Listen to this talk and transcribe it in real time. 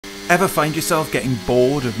Ever find yourself getting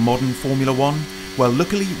bored of modern Formula 1? Well,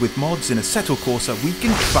 luckily with mods in Assetto Corsa we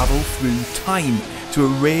can travel through time to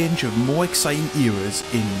a range of more exciting eras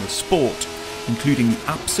in the sport, including the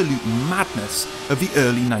absolute madness of the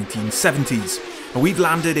early 1970s. And we've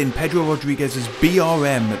landed in Pedro Rodriguez's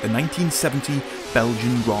BRM at the 1970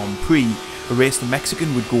 Belgian Grand Prix, a race the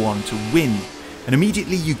Mexican would go on to win. And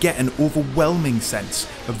immediately you get an overwhelming sense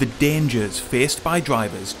of the dangers faced by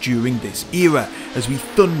drivers during this era as we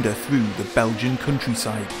thunder through the Belgian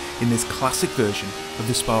countryside in this classic version of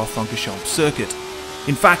the Spa-Francorchamps circuit.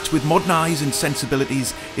 In fact, with modern eyes and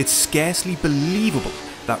sensibilities, it's scarcely believable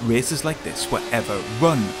that races like this were ever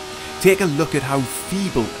run. Take a look at how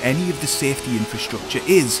feeble any of the safety infrastructure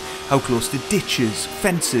is, how close to ditches,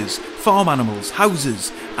 fences, farm animals,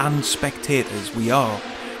 houses and spectators we are,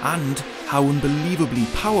 and how unbelievably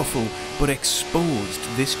powerful but exposed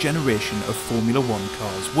this generation of Formula 1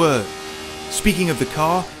 cars were. Speaking of the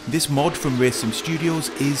car, this mod from Racing Studios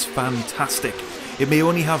is fantastic. It may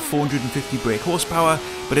only have 450 brake horsepower,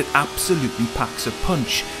 but it absolutely packs a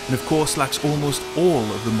punch, and of course lacks almost all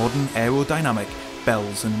of the modern aerodynamic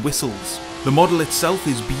bells and whistles. The model itself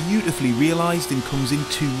is beautifully realised and comes in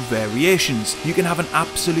two variations. You can have an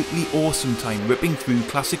absolutely awesome time ripping through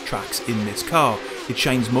classic tracks in this car. It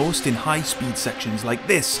shines most in high speed sections like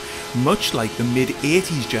this, much like the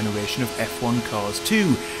mid-80s generation of F1 cars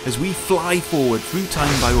too, as we fly forward through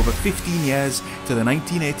time by over 15 years to the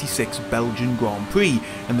 1986 Belgian Grand Prix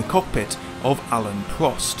and the cockpit of Alain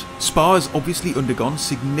Prost. Spa has obviously undergone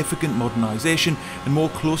significant modernisation and more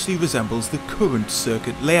closely resembles the current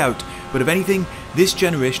circuit layout, but if anything, this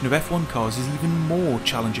generation of F1 cars is even more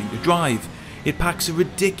challenging to drive. It packs a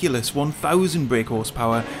ridiculous 1000 brake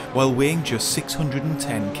horsepower while weighing just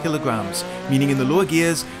 610 kilograms, meaning in the lower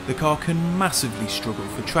gears the car can massively struggle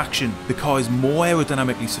for traction. The car is more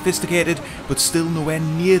aerodynamically sophisticated, but still nowhere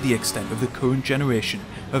near the extent of the current generation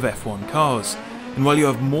of F1 cars. And while you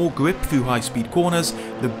have more grip through high-speed corners,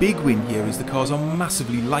 the big win here is the cars are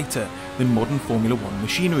massively lighter than modern Formula 1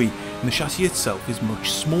 machinery, and the chassis itself is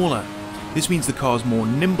much smaller. This means the car is more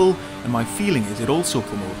nimble, and my feeling is it also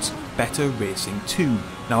promotes better racing too.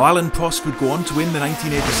 Now Alain Prost would go on to win the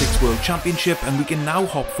 1986 World Championship, and we can now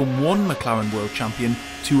hop from one McLaren World Champion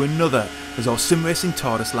to another as our sim racing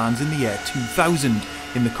TARDIS lands in the year 2000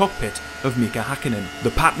 in the cockpit of Mika Hakkinen.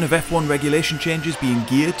 The pattern of F1 regulation changes being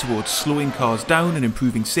geared towards slowing cars down and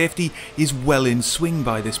improving safety is well in swing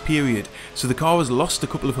by this period, so the car has lost a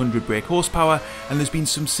couple of hundred brake horsepower and there's been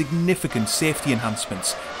some significant safety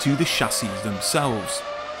enhancements to the chassis themselves.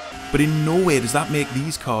 But in no way does that make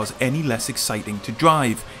these cars any less exciting to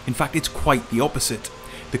drive. In fact, it's quite the opposite.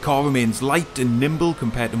 The car remains light and nimble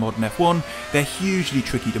compared to modern F1, they're hugely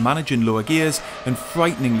tricky to manage in lower gears and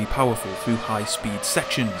frighteningly powerful through high speed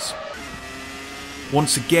sections.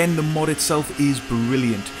 Once again, the mod itself is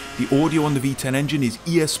brilliant. The audio on the V10 engine is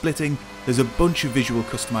ear splitting, there's a bunch of visual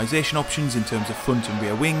customization options in terms of front and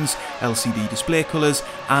rear wings, LCD display colours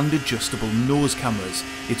and adjustable nose cameras.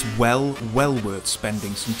 It's well worth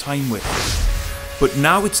spending some time with. But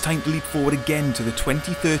now it's time to leap forward again to the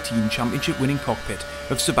 2013 championship winning cockpit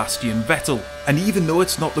of Sebastian Vettel. And even though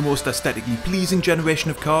it's not the most aesthetically pleasing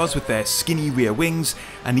generation of cars with their skinny rear wings,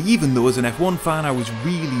 and even though as an F1 fan I was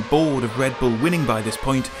really bored of Red Bull winning by this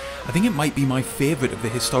point, I think it might be my favourite of the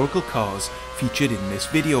historical cars featured in this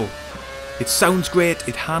video. It sounds great,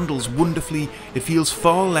 it handles wonderfully, it feels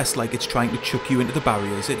far less like it's trying to chuck you into the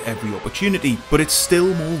barriers at every opportunity, but it's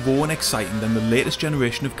still more raw and exciting than the latest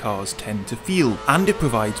generation of cars tend to feel, and it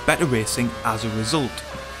provides better racing as a result.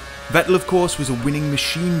 Vettel of course was a winning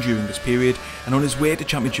machine during this period, and on his way to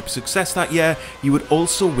championship success that year he would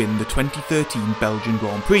also win the 2013 Belgian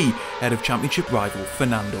Grand Prix ahead of championship rival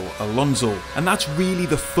Fernando Alonso. And that's really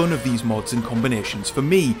the fun of these mods and combinations for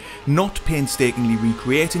me, not painstakingly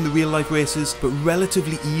recreating the real life races, but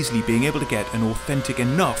relatively easily being able to get an authentic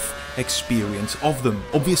enough experience of them.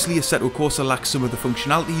 Obviously Assetto Corsa lacks some of the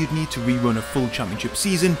functionality you'd need to rerun a full championship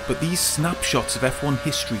season, but these snapshots of F1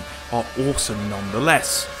 history are awesome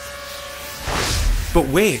nonetheless. But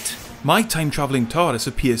wait, my time travelling TARDIS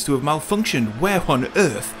appears to have malfunctioned. Where on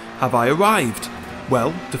earth have I arrived?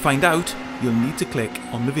 Well, to find out, you'll need to click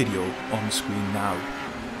on the video on screen now.